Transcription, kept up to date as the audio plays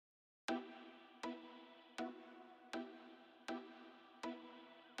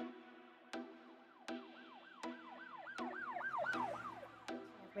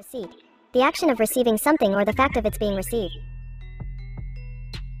Receipt. The action of receiving something or the fact of its being received.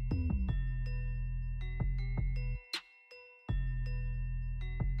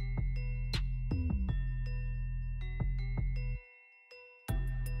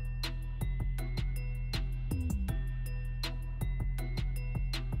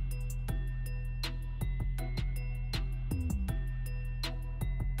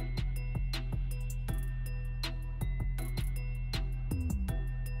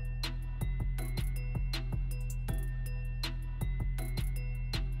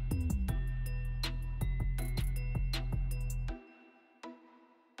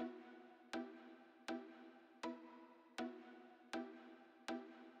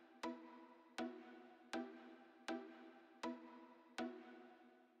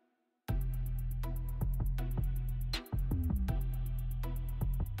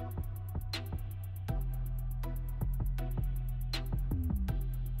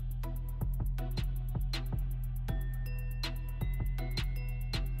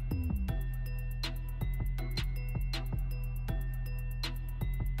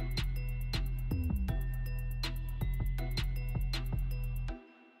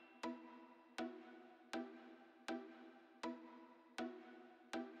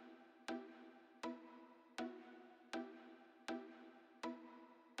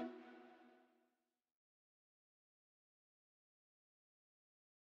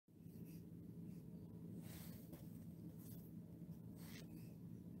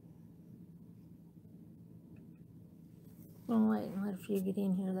 Well, wait and let a few get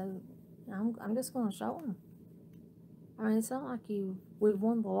in here, though. I'm just going to show them. I mean, it's not like we've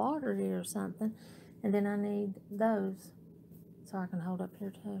won the lottery or something. And then I need those so I can hold up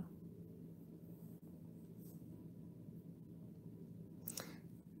here, too.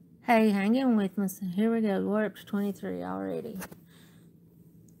 Hey, hang in with me. So here we go. We're up to 23 already.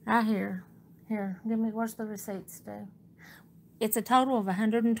 Right here. Here, give me, where's the receipts, Stu? It's a total of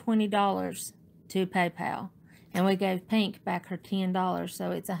 $120 to PayPal. And we gave Pink back her $10,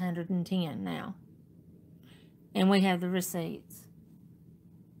 so it's $110 now. And we have the receipts.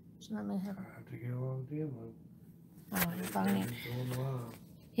 So let me have I have to get on the demo. Oh, your phone.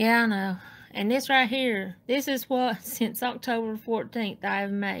 Yeah, I know. And this right here, this is what, since October 14th, I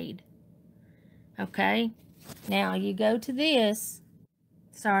have made. Okay? Now, you go to this.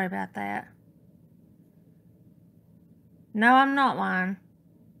 Sorry about that. No, I'm not lying.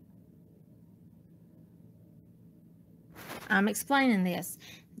 I'm explaining this.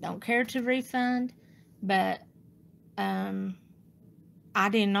 Don't care to refund, but I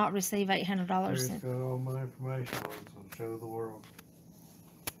did not receive $800. It's got all my information on it, so show the world.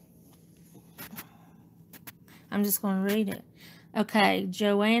 I'm just going to read it. Okay,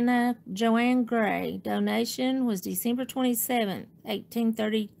 Joanne Gray. Donation was December 27th,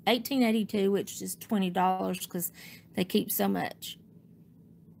 1882, which is $20 because they keep so much.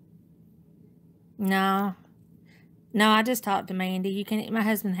 No, I just talked to Mandy. My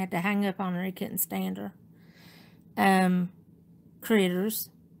husband had to hang up on her. He couldn't stand her. Critters,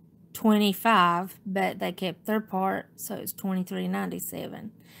 25, but they kept their part, so it's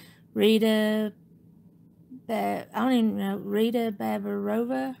 $23.97. Rita Babarova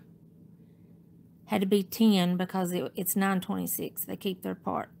had to be 10 because it's $9.26. They keep their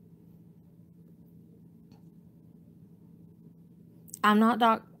part. I'm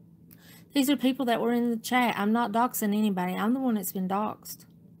not These are people that were in the chat. I'm not doxing anybody. I'm the one that's been doxed.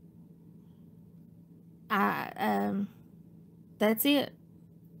 That's it.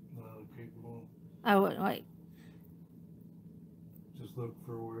 No, keep going. Oh, wait. Just look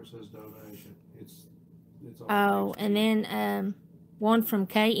for where it says donation. It's all. Oh, and then one from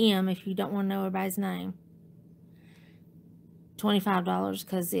KM, if you don't want to know everybody's name. $25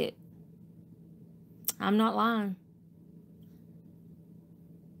 because I'm not lying.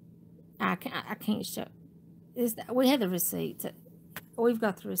 I can't show. We have the receipts. We've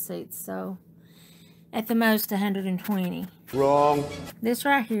got the receipts, so at the most 120. Wrong. This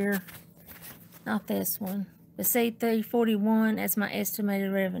right here, not this one. The C341 as my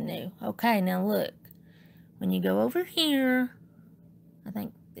estimated revenue. Okay, now look. When you go over here, I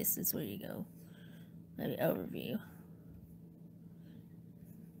think this is where you go. Maybe overview.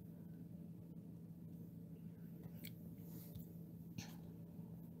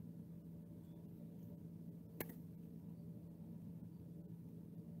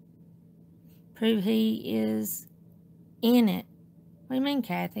 Prove he is in it. What do you mean,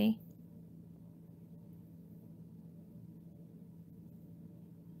 Kathy?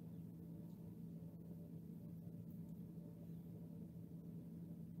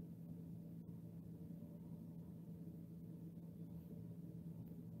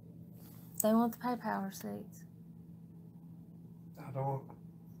 They want the PayPal receipts. I don't.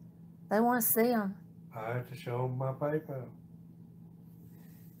 They want to see them. I have to show them my PayPal.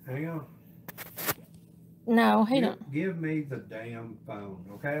 Hang on. No, he don't. Give me the damn phone,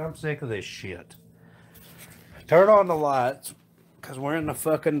 okay? I'm sick of this shit. Turn on the lights, because we're in the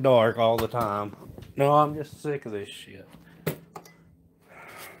fucking dark all the time. No, I'm just sick of this shit.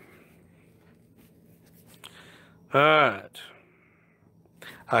 Alright.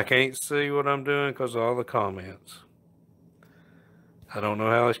 I can't see what I'm doing because of all the comments. I don't know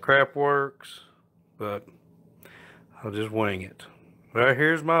how this crap works, but I'll just wing it. Right,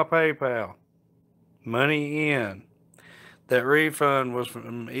 here's my PayPal. Money in. That refund was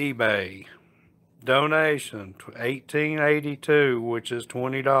from eBay. Donation $18.82, which is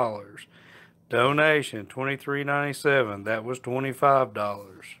 $20. Donation $23.97, that was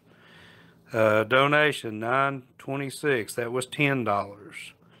 $25. Donation $9.26, that was $10.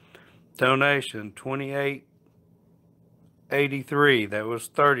 Donation $28.83, that was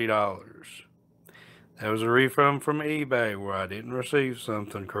 $30. That was a refund from eBay where I didn't receive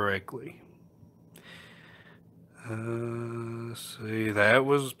something correctly. Let's see, that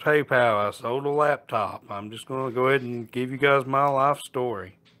was PayPal. I sold a laptop. I'm just going to go ahead and give you guys my life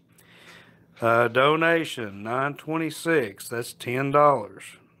story. Donation $9.26, that's $10.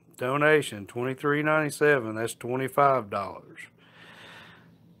 Donation $23.97, that's $25.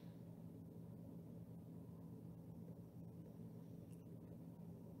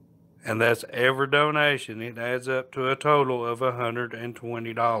 And that's every donation. It adds up to a total of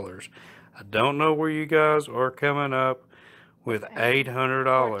 $120. I don't know where you guys are coming up with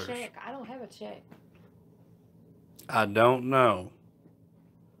 $800. Check. I don't have a check. I don't know.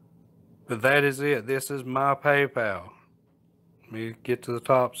 But that is it. This is my PayPal. Let me get to the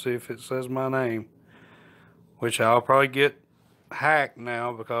top, see if it says my name. Which I'll probably get hacked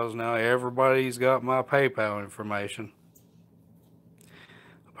now because now everybody's got my PayPal information.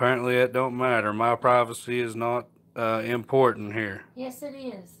 Apparently it don't matter. My privacy is not important here. Yes, it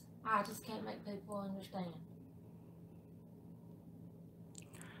is. I just can't make people understand.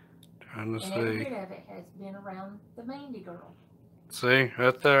 Trying to and see. every bit of it has been around the Mandy girl. See,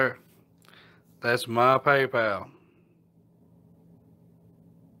 right there. That's my PayPal.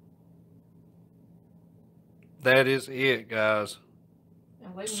 That is it, guys.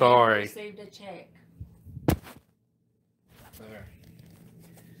 And we've Sorry. never received a check. There.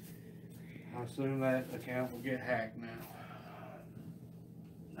 I assume that account will get hacked now.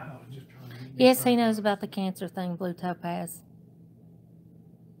 No, just trying to get Yes, he knows about the cancer thing, Blue Topaz.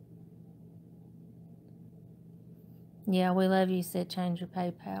 Yeah, we love you, said change your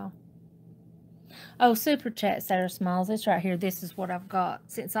PayPal. Oh, Super Chat, Sarah Smalls. It's right here. This is what I've got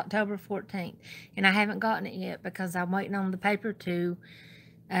since October 14th. And I haven't gotten it yet because I'm waiting on the paper to,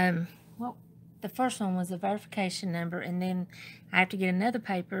 well, the first one was a verification number. And then I have to get another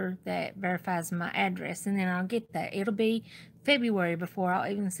paper that verifies my address. And then I'll get that. It'll be February before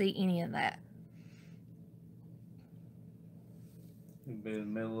I'll even see any of that. It'll be in the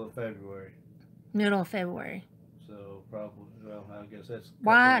middle of February. Middle of February. So probably, well, I guess that's...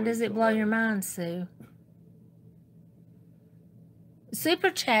 Why does it blow your mind, Sue? Super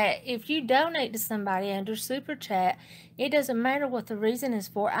Chat, if you donate to somebody under Super Chat, it doesn't matter what the reason is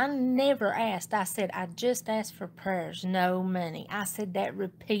for. I never asked. I said, I just asked for prayers, no money. I said that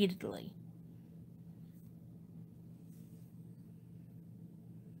repeatedly.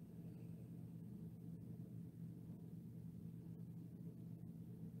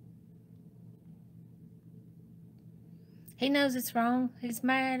 He knows it's wrong. He's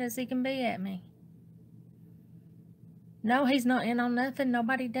mad as he can be at me. No, he's not in on nothing.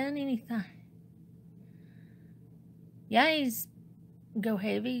 Nobody done anything. Yeah, he's go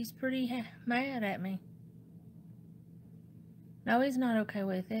heavy. He's pretty mad at me. No, he's not okay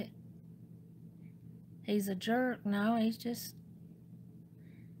with it. He's a jerk. No, he's just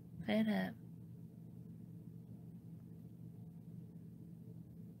fed up.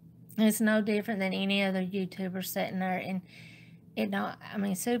 It's no different than any other YouTuber sitting there, and it don't. I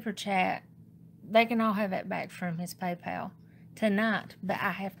mean, Super Chat, they can all have it back from his PayPal tonight, but I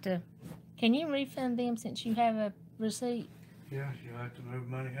have to. Can you refund them since you have a receipt? Yeah, you have to move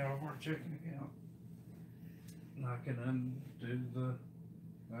money out of our checking account. And I can undo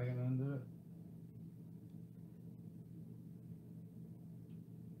it.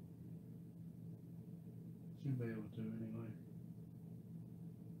 Should be able to anyway.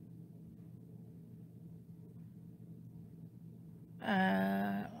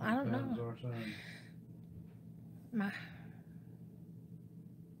 I don't know. My.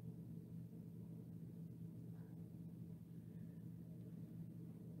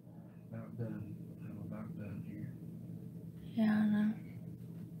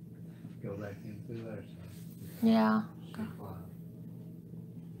 Go back in through there, son. Yeah.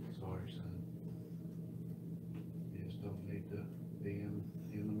 Sorry, son. You just don't need to be in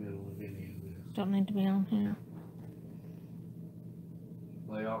the middle of any of this. Don't need to be on here.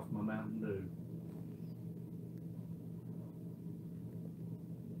 Lay off my Mountain Dew.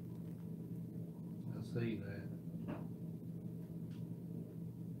 I see that.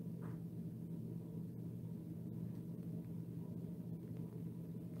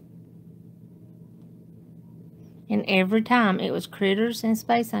 And every time it was Critters and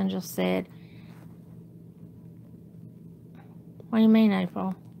Space Angels said, what do you mean,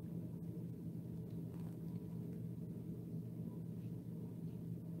 April?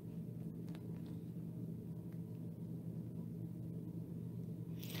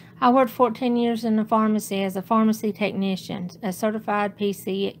 I worked 14 years in a pharmacy as a pharmacy technician, a certified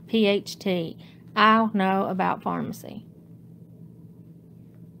PhD. I know about pharmacy.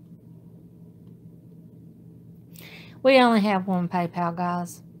 We only have one PayPal,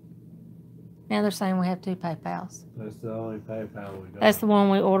 guys. Now they're saying we have two PayPals. That's the only PayPal we got. That's the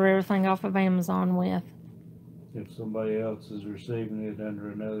one we order everything off of Amazon with. If somebody else is receiving it under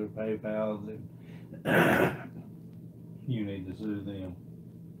another PayPal, then you need to sue them.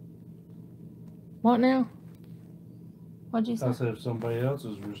 What now? What'd you say? I said if somebody else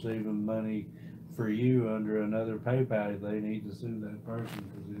is receiving money for you under another PayPal, they need to sue that person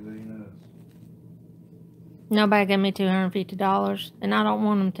because it ain't us. Nobody gave me $250, and I don't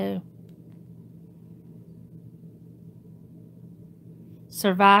want them to.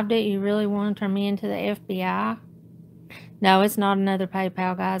 Survived it? You really want to turn me into the FBI? No, it's not another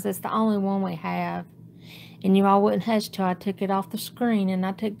PayPal, guys. It's the only one we have. And you all wouldn't hush till I took it off the screen, and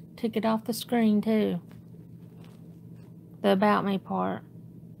I took it off the screen too. The About Me part.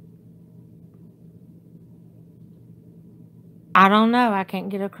 I don't know. I can't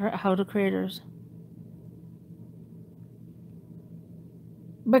get a hold of Critters.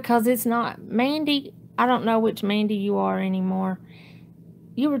 Because it's not Mandy. I don't know which Mandy you are anymore.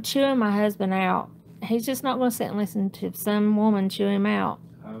 You were chewing my husband out. He's just not going to sit and listen to some woman chew him out.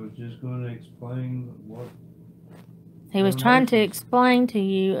 I was just going to explain what... He was trying to explain to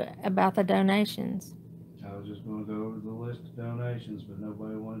you about the donations. I was just going to go over the list of donations, but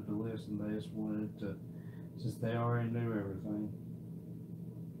nobody wanted to listen. They just wanted to... Since they already knew everything.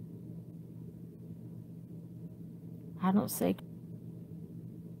 I don't see...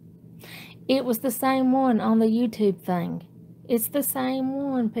 It was the same one on the YouTube thing. It's the same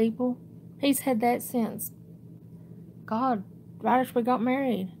one, people. He's had that since, God, right as we got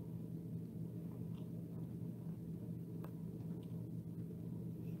married.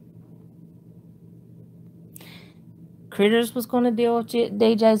 Critters was going to deal with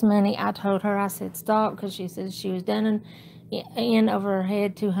DJ's money. I told her, I said, stop, because she said she was done in over her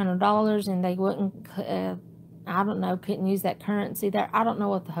head $200, and they wouldn't, I don't know, couldn't use that currency there. I don't know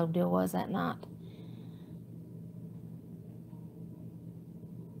what the whole deal was that night.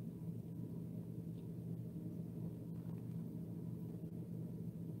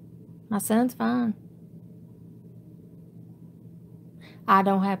 My son's fine. I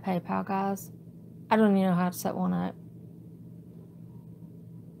don't have PayPal, guys. I don't even know how to set one up.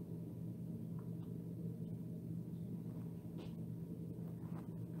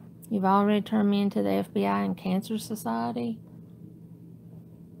 You've already turned me into the FBI and Cancer Society.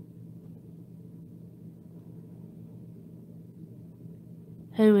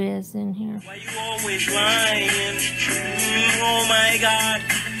 Who is in here? Why you always lying? Oh my God.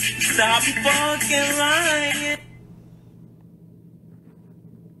 Stop fucking lying.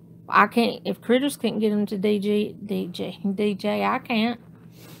 I can't, if Critters can't get him to DJ, I can't.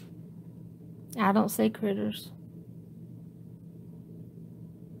 I don't see Critters.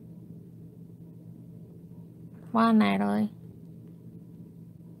 Why, Natalie?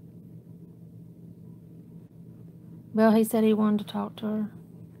 Well, he said he wanted to talk to her.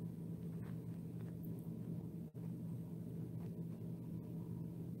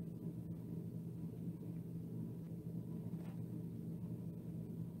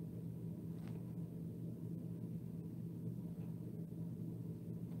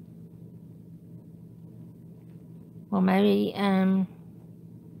 Well, maybe,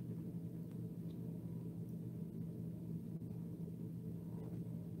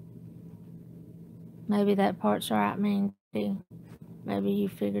 maybe that part's right, Mandy. Maybe you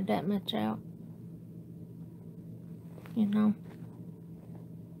figured that much out. You know?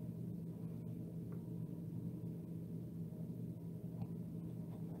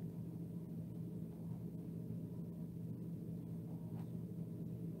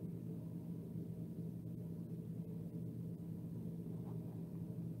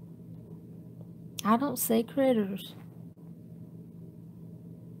 I don't see critters.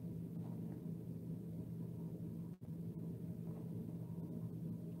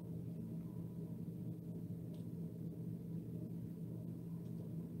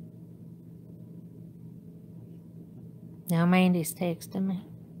 Now Mandy's texting me.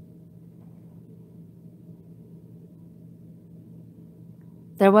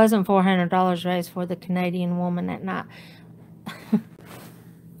 There wasn't $400 raised for the Canadian woman that night.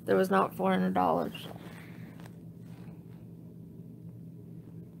 There was not $400.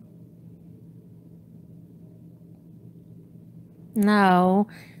 No,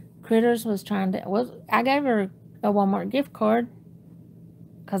 Critters was trying to. Well, I gave her a Walmart gift card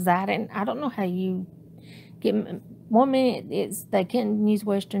because I don't know how you get. 1 minute it's they couldn't use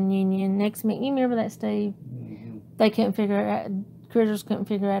Western Union. Next minute, you remember that, Steve? They couldn't figure it out. Critters couldn't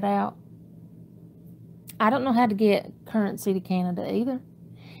figure it out. I don't know how to get currency to Canada either.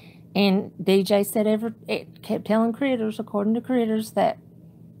 And DJ said it kept telling Critters, according to Critters, that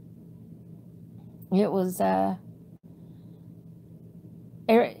it was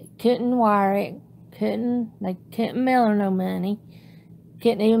couldn't wire it, they couldn't mail her no money,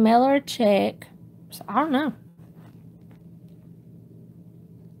 couldn't even mail her a check. So I don't know.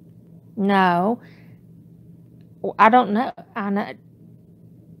 No, I don't know. I know.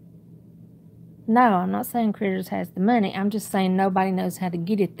 No, I'm not saying Critters has the money. I'm just saying nobody knows how to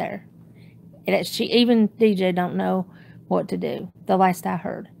get it there. Even DJ don't know what to do. The last I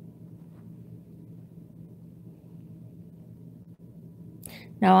heard.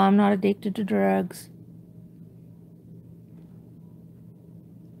 No, I'm not addicted to drugs.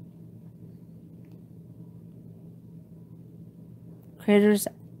 Critters,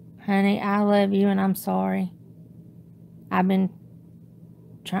 honey, I love you and I'm sorry. I've been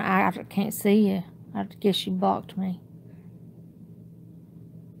trying. I can't see you. I guess you blocked me.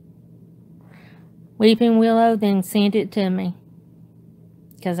 Weeping Willow then sent it to me.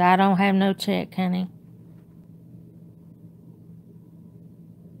 Because I don't have no check, honey.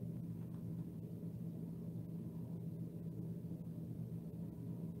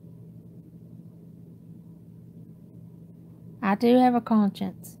 I do have a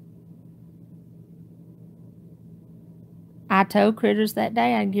conscience. I told Critters that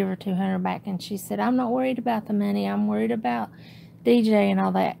day I'd give her $200 back, and she said, I'm not worried about the money. I'm worried about DJ and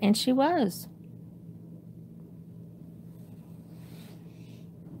all that. And she was.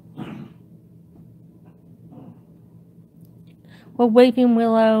 Well, Weeping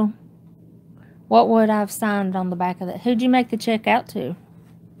Willow, what would I have signed on the back of that? Who'd you make the check out to?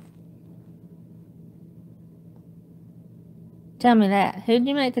 Tell me that. Who'd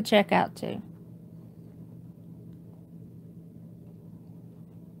you make the check out to?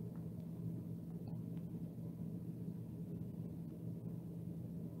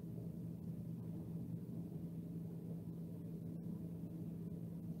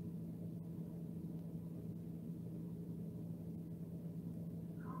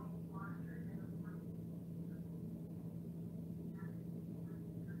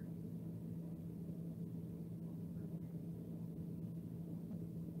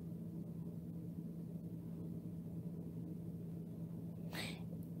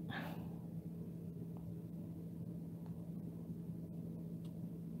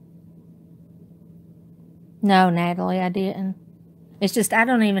 No, Natalie, I didn't. It's just I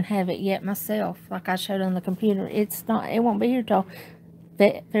don't even have it yet myself, like I showed on the computer. It won't be here till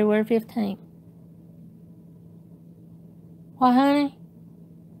February 15th. What, honey?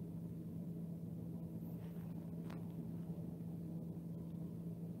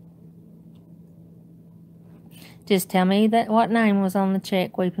 Just tell me what name was on the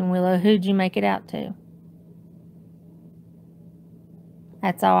check, Weeping Willow. Who'd you make it out to?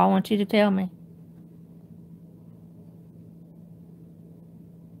 That's all I want you to tell me.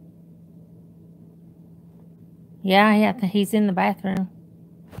 Yeah, he's in the bathroom.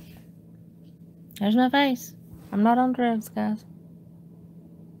 There's my face. I'm not on drugs, guys.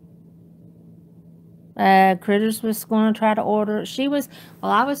 Critters was going to try to order.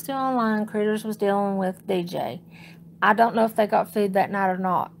 While I was still online, Critters was dealing with DJ. I don't know if they got food that night or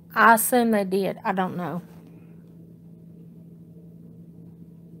not. I assume they did. I don't know.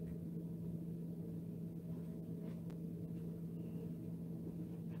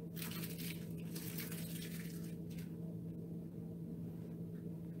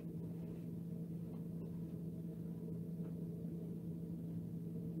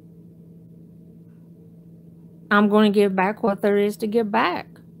 I'm going to give back what there is to give back.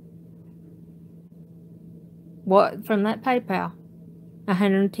 What from that PayPal?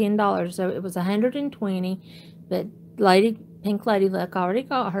 $110. So it was $120, but Pink Lady Luck already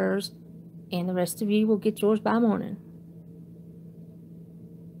got hers. And the rest of you will get yours by morning.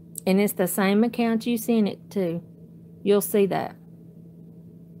 And it's the same account you sent it to. You'll see that.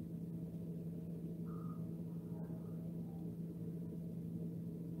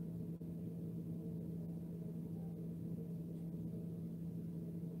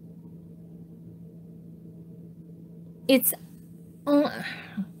 It's on.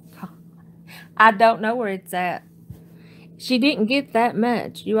 I don't know where it's at. She didn't get that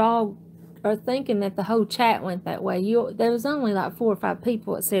much. You all are thinking that the whole chat went that way. There was only like 4 or 5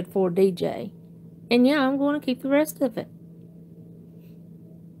 people that said for DJ. And yeah, I'm going to keep the rest of it.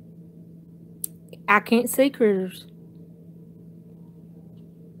 I can't see critters.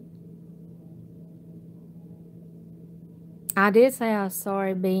 I did say I was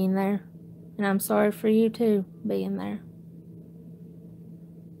sorry being there. And I'm sorry for you too, being there.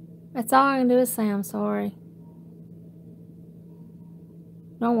 That's all I can do is say I'm sorry.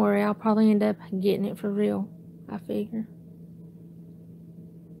 Don't worry, I'll probably end up getting it for real, I figure.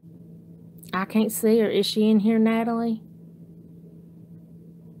 I can't see her. Is she in here, Natalie?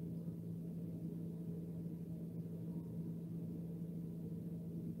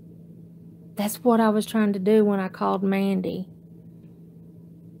 That's what I was trying to do when I called Mandy.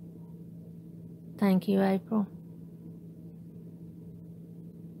 Thank you, April.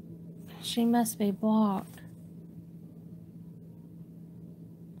 She must be blocked.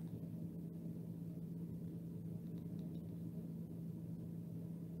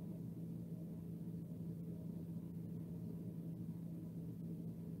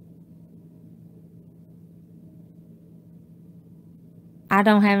 I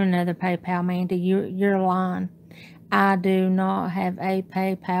don't have another PayPal, Mandy. You're lying. I do not have a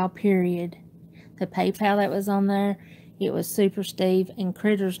PayPal, period. The PayPal that was on there, it was Super Steve, and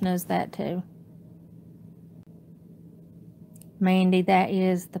Critters knows that too. Mandy, that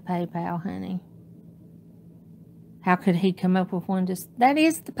is the PayPal, honey. How could he come up with one just... That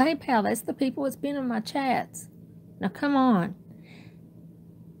is the PayPal. That's the people that's been in my chats. Now, come on.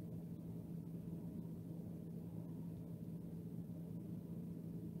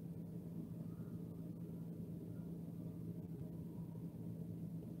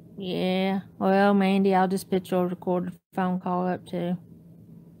 Yeah, well, Mandy, I'll just put your recorded phone call up too.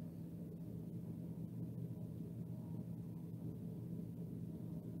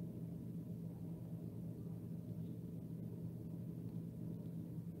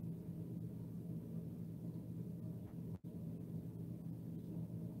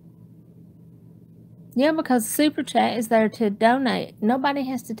 Yeah, because Super Chat is there to donate. Nobody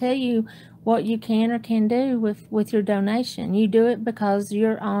has to tell you what you can or can do with your donation. You do it because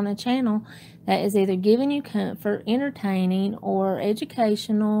you're on a channel that is either giving you comfort, entertaining, or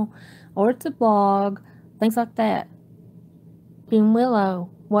educational, or it's a blog, things like that. Being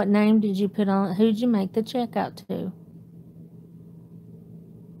Willow, what name did you put on it? Who did you make the check out to?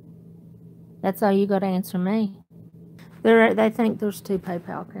 That's all you got to answer me. They think there's 2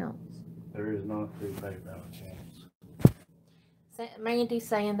 PayPal accounts. There is not 2 PayPal accounts. Mandy's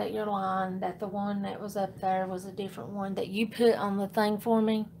saying that you're lying, that the one that was up there was a different one that you put on the thing for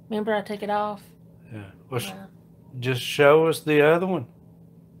me. Remember I took it off? Yeah. Well, Yeah. just show us the other one.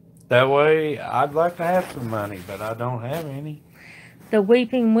 That way, I'd like to have some money, but I don't have any. The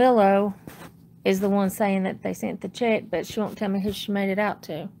Weeping Willow is the one saying that they sent the check, but she won't tell me who she made it out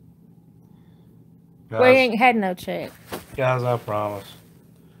to. Guys, We ain't had no check. Guys, I promise.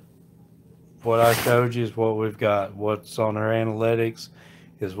 What I showed you is what we've got. What's on her analytics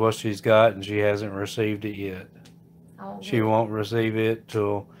is what she's got, and she hasn't received it yet. She won't receive it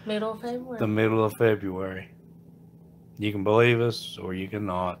till Middle of February. the middle of February. You can believe us or you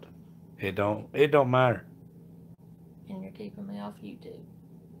cannot. It don't matter. And you're keeping me off YouTube,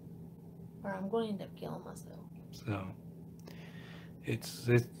 or I'm going to end up killing myself. So it's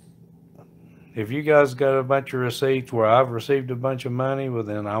if you guys got a bunch of receipts where I've received a bunch of money, well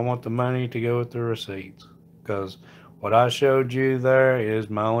then I want the money to go with the receipts, because what I showed you there is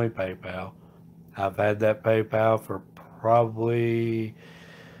my only PayPal. I've had that PayPal for probably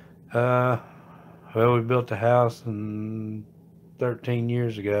well, we built the house 13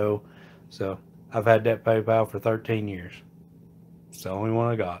 years ago, so I've had that PayPal for 13 years. It's the only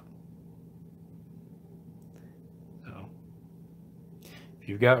one I got. So if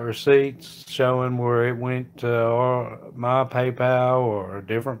you've got receipts showing where it went to my PayPal or a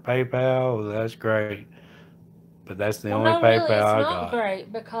different PayPal, that's great. But that's the only PayPal really, it's I not got.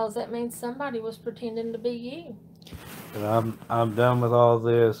 Great, because that means somebody was pretending to be you. But I'm done with all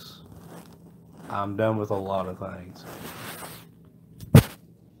this. I'm done with a lot of things.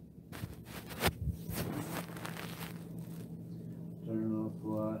 Turn off the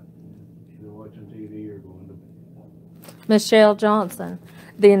light. Get TV or going to bed. Michelle Johnson.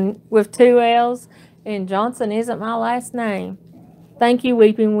 Then with 2 L's, and Johnson isn't my last name. Thank you,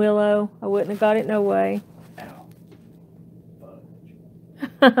 Weeping Willow. I wouldn't have got it no way.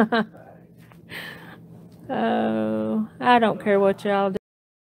 Oh, I don't care what y'all do.